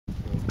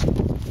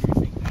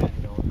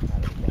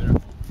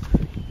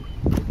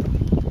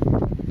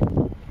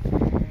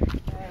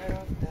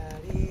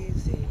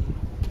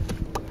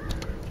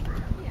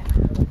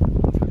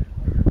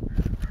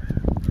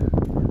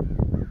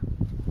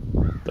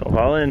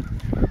all in.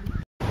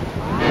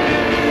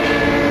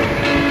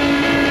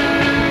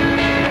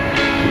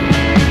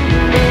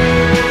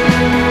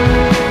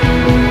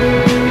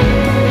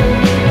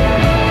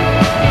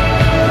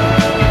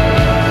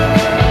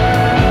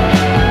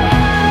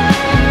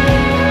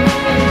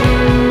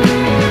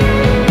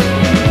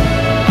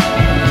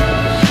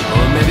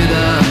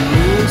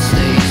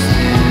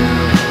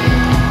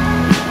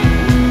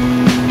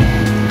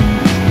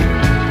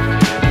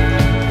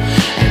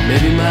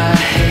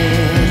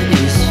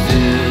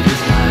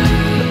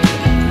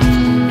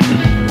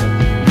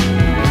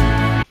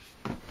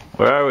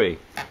 Where are we?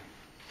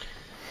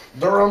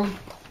 Durham,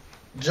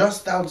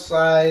 just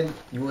outside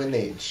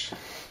UNH.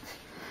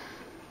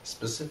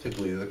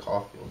 Specifically the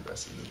Caulfield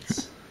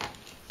residence.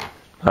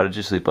 How did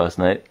you sleep last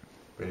night?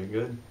 Pretty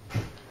good.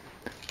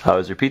 How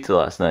was your pizza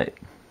last night?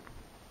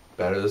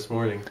 Better this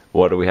morning.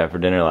 What did we have for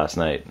dinner last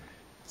night?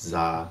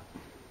 Za.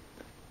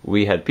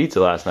 We had pizza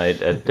last night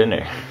at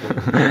dinner.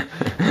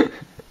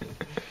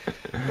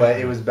 But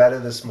it was better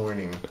this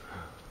morning.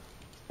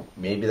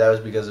 Maybe that was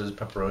because it was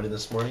pepperoni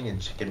this morning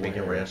and chicken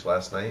bacon ranch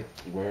last night.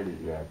 Where did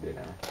you have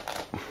dinner?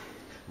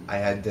 I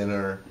had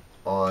dinner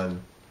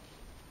on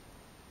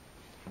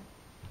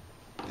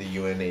the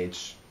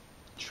UNH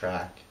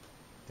Track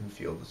and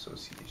Field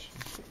Association.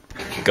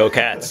 Go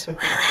Cats!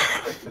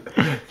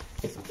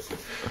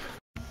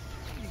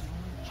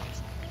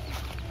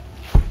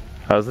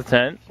 How's the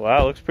tent?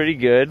 Wow, looks pretty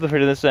good from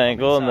this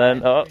angle, and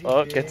then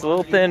it gets a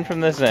little thin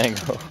from this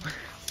angle.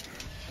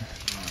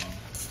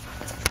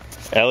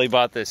 Ellie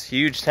bought this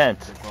huge tent.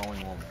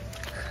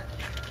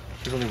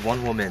 There's only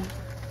one woman.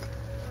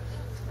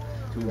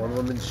 One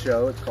woman's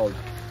show. It's called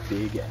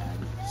Big Acadia.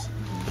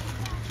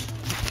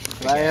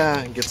 Can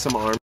I get some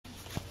arms?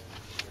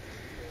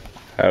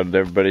 How did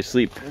everybody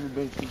sleep?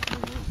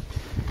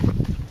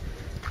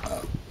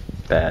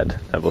 Bad.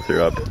 Neville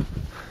threw up.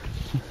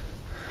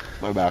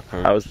 My back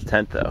hurts. How was the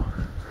tent though?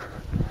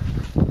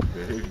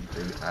 Big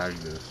and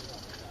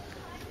Agnes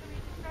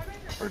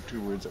are two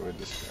words that would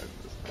describe this.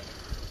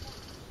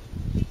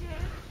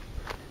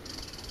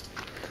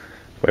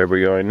 Where are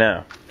we going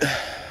now?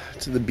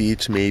 To the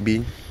beach,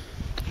 maybe.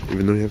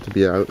 Even though we have to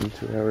be out in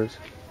 2 hours.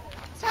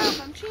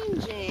 Stop, I'm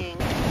changing.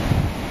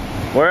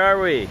 Where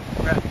are we?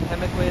 We're at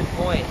Pemmican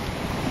Point.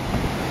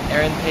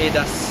 Aaron paid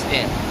us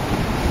in.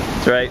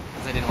 That's right.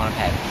 Because I didn't want to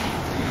pay.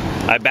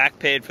 I back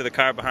paid for the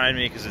car behind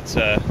me because it's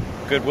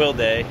Goodwill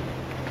Day.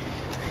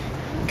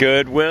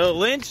 Goodwill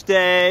Lynch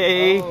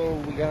Day! Oh,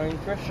 we're going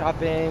thrift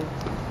shopping.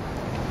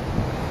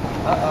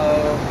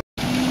 Uh-oh.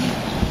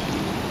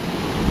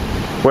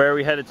 Where are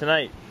we headed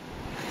tonight?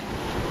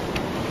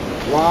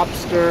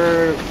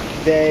 Lobster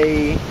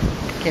Bay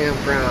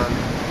Campground.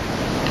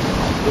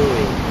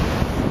 Buoy.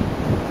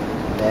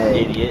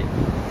 Bay. Idiot.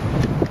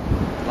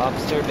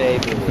 Lobster Bay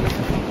Buoy.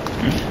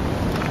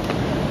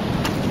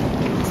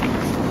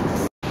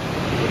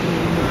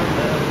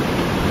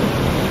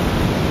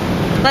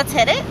 Let's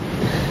hit it.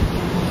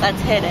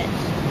 Let's hit it.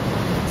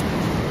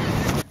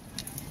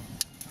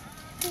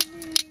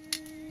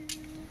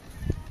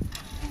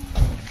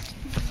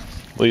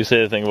 Will you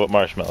say the thing about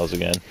marshmallows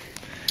again?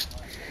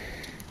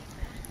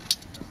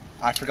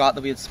 I forgot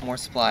that we had s'more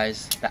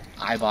supplies that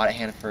I bought at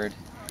Hannaford.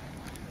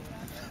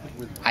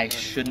 I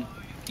shouldn't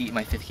eat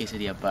my 5th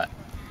quesadilla, but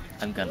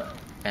I'm gonna.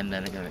 And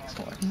then I'm gonna make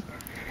s'mores.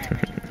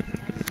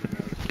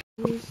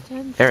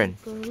 Aaron.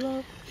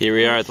 Here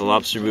we are at the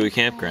Lobster Buoy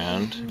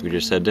Campground. We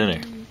just had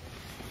dinner.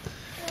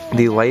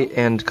 The light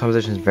and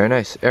composition is very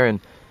nice. Aaron,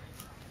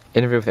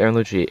 interview with Aaron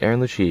Lucci. Aaron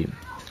Lucci,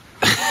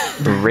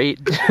 rate.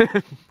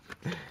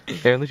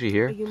 Aaron Lucci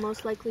here. Are you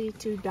most likely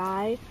to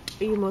die?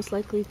 Are you most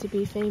likely to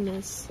be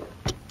famous?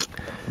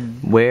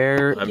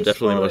 Where I'm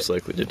definitely most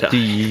likely to die. do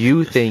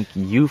you think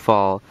you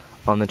fall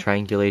on the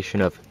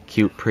triangulation of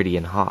cute, pretty,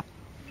 and hot?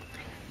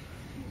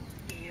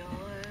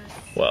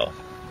 Well,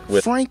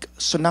 with Frank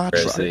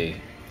there's the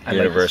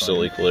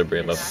universal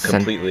equilibrium of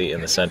completely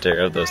in the center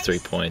of those 3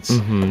 points.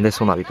 This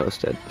will not be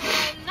posted.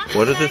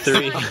 What are the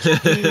 3?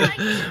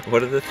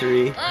 What are the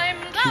 3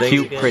 things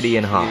Cute, again? pretty,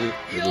 and hot. Cute,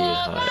 pretty, and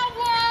hot.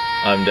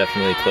 I'm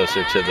definitely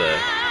closer to the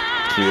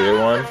cuter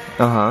one.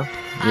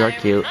 You are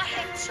cute.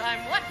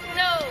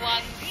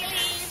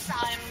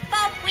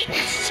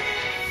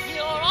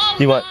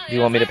 Do you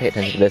want me to pay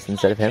attention to this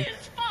instead of him?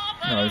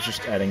 No, I was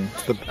just adding.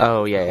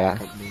 Oh yeah.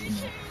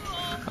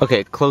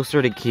 Okay,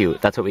 closer to cute.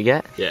 That's what we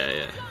get?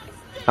 Yeah.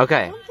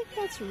 Okay. I don't think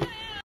that's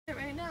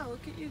right now.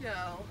 Look at you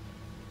go.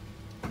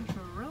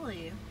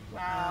 Really?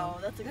 Wow,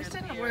 that's a This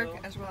good didn't view. work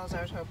as well as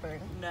I was hoping.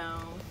 No.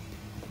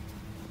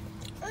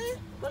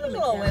 Put a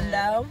little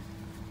window.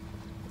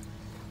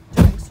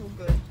 Doing so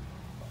good.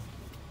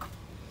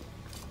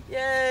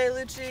 Yay,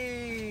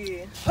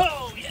 Lucci.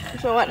 Oh yeah.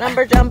 So what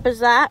number jump is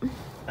that?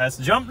 That's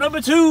jump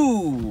number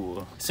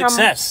 2.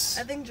 Success.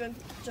 I think jump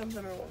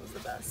number 1 was the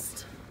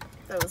best.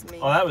 That was me.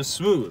 Oh, that was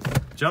smooth.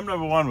 Jump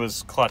number 1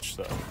 was clutch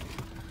though.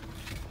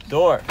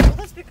 Door. Oh,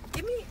 that's big.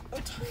 Give me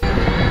a time.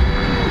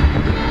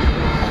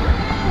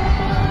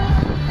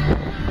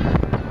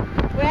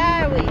 Where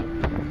are we?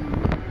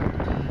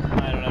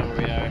 I don't know where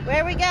we are.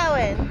 Where we go?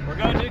 going? We're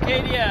going to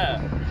Acadia.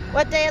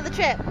 What day of the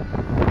trip?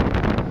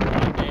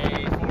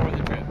 Day 4 of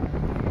the trip.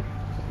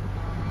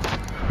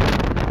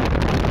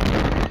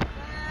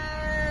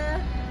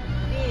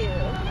 View.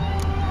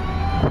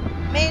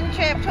 Main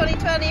trip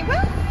 2020.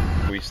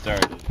 Woo! We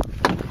started.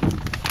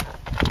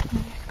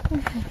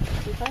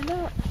 We find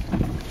out.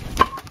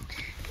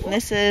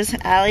 This is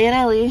Allie and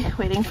Ellie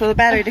waiting for the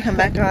battery to come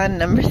back on.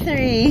 Number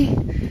 3.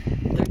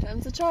 3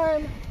 times the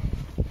charm.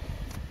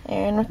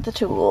 Aaron with the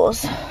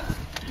tools.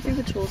 I think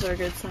the tools are a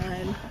good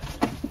sign.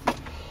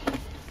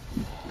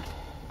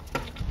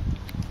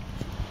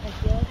 I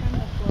feel like I'm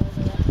the floor of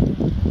the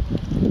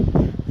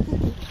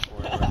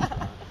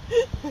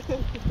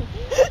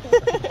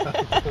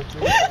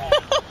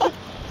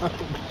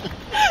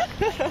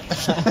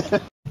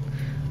restaurant.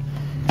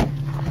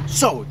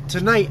 So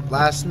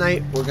last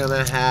night, we're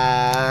gonna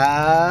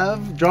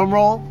have, drum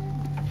roll,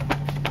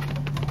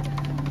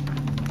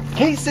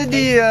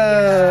 quesadillas.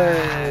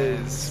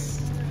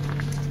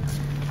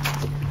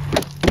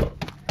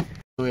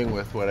 Doing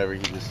with whatever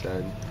he just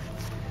said.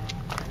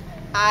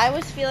 I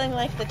was feeling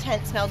like the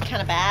tent smelled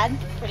kind of bad.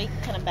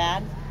 Kind of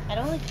bad. I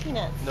don't like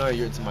peanuts. No,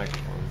 it's a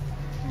microphone.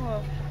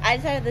 Oh. I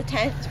decided the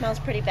tent smells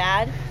pretty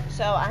bad,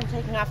 so I'm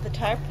taking off the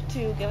tarp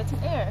to give it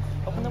some air.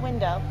 Open the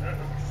window.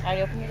 I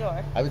already opened the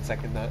door. I would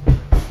second that.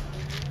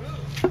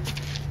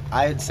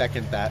 I'd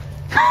second that.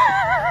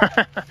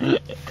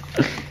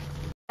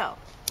 Oh.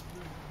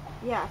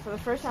 Yeah, for the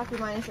first half you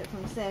minus it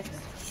from 6,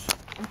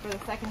 and for the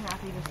second half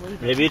you just leave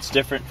it. Maybe it's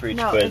different for each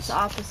No, quiz. it's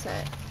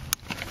opposite.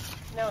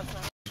 No, it's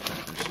not.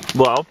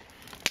 Well,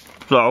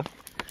 so,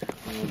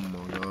 Oh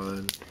my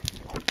god.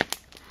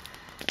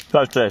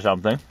 let's say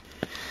something.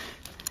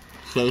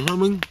 Say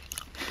something?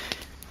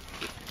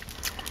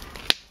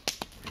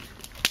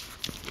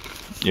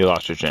 You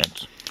lost your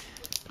chance.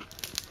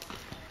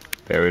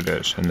 There it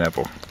is, a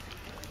nipple.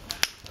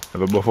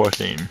 Never before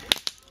seen.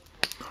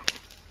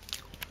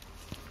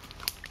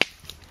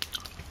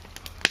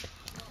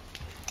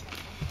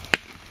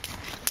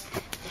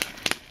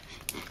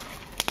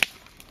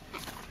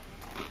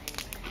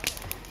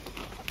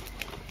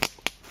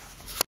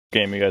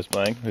 Game you guys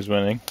playing? Who's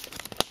winning?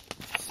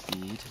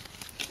 Speed.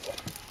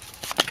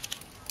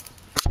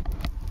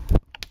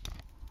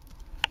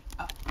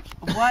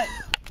 What?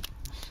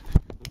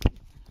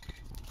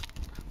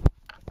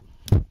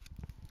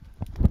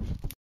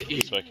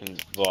 So I can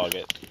vlog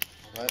it.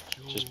 What?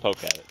 Just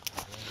poke at it.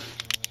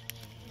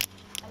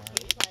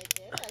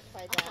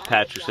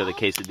 Patrick said a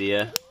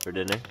quesadilla for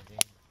dinner.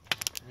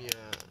 Yeah.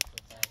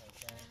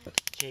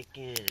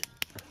 Chicken.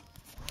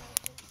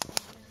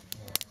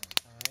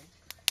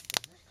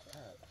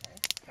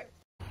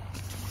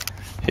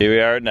 Here we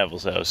are at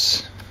Neville's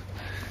house.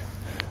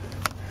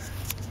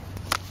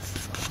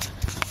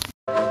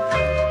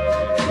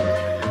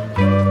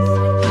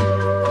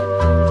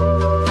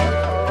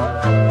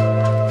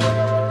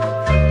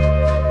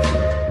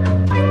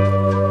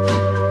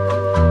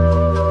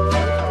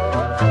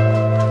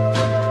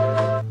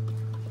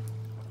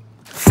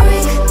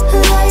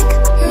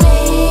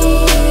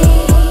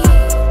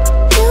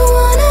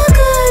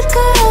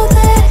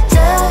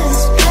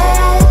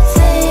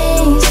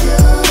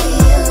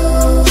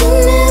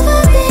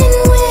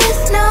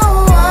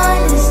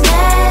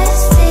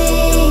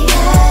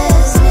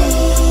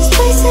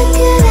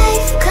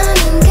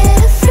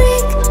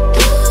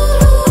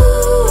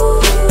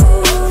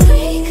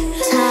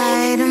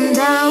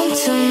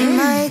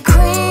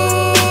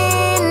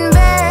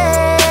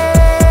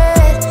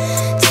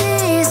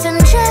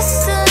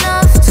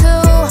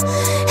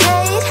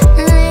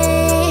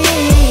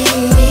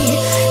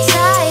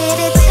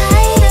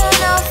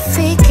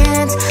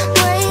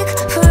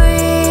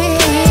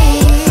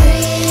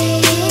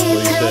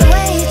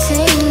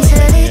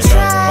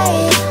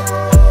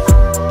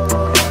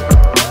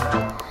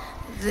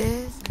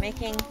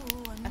 Making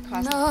a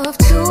costume. Of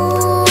 2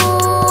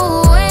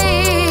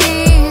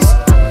 ways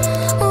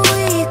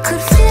we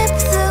could flip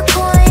the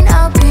coin.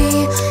 I'll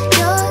be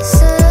your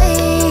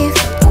slave.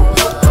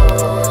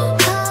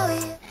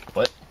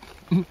 What?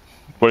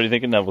 What do you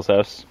think of Neville's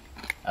house?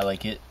 I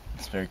like it.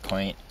 It's very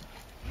quaint.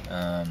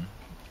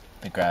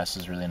 The grass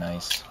is really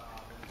nice.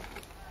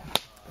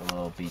 The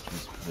little beach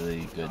was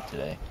really good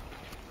today.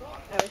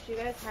 I wish you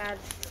guys had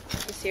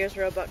the Sears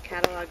Roebuck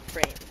catalog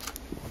frame.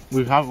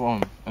 We have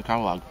a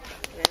catalog.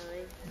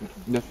 Really?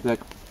 Just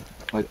like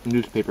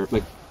newspaper,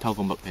 like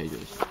telephone book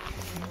pages.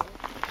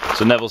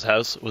 So Neville's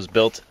house was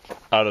built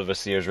out of a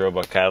Sears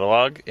Roebuck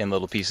catalog in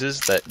little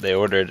pieces that they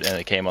ordered, and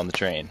it came on the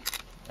train.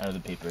 Out of the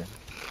paper.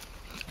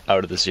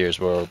 Out of the Sears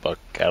Roebuck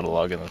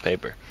catalog in the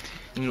paper.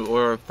 You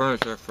order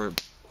furniture for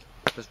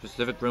the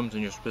specific rooms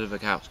in your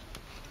specific house,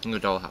 in your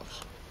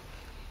dollhouse.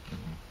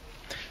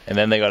 And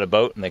then they got a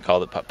boat and they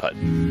called it Putt Putt.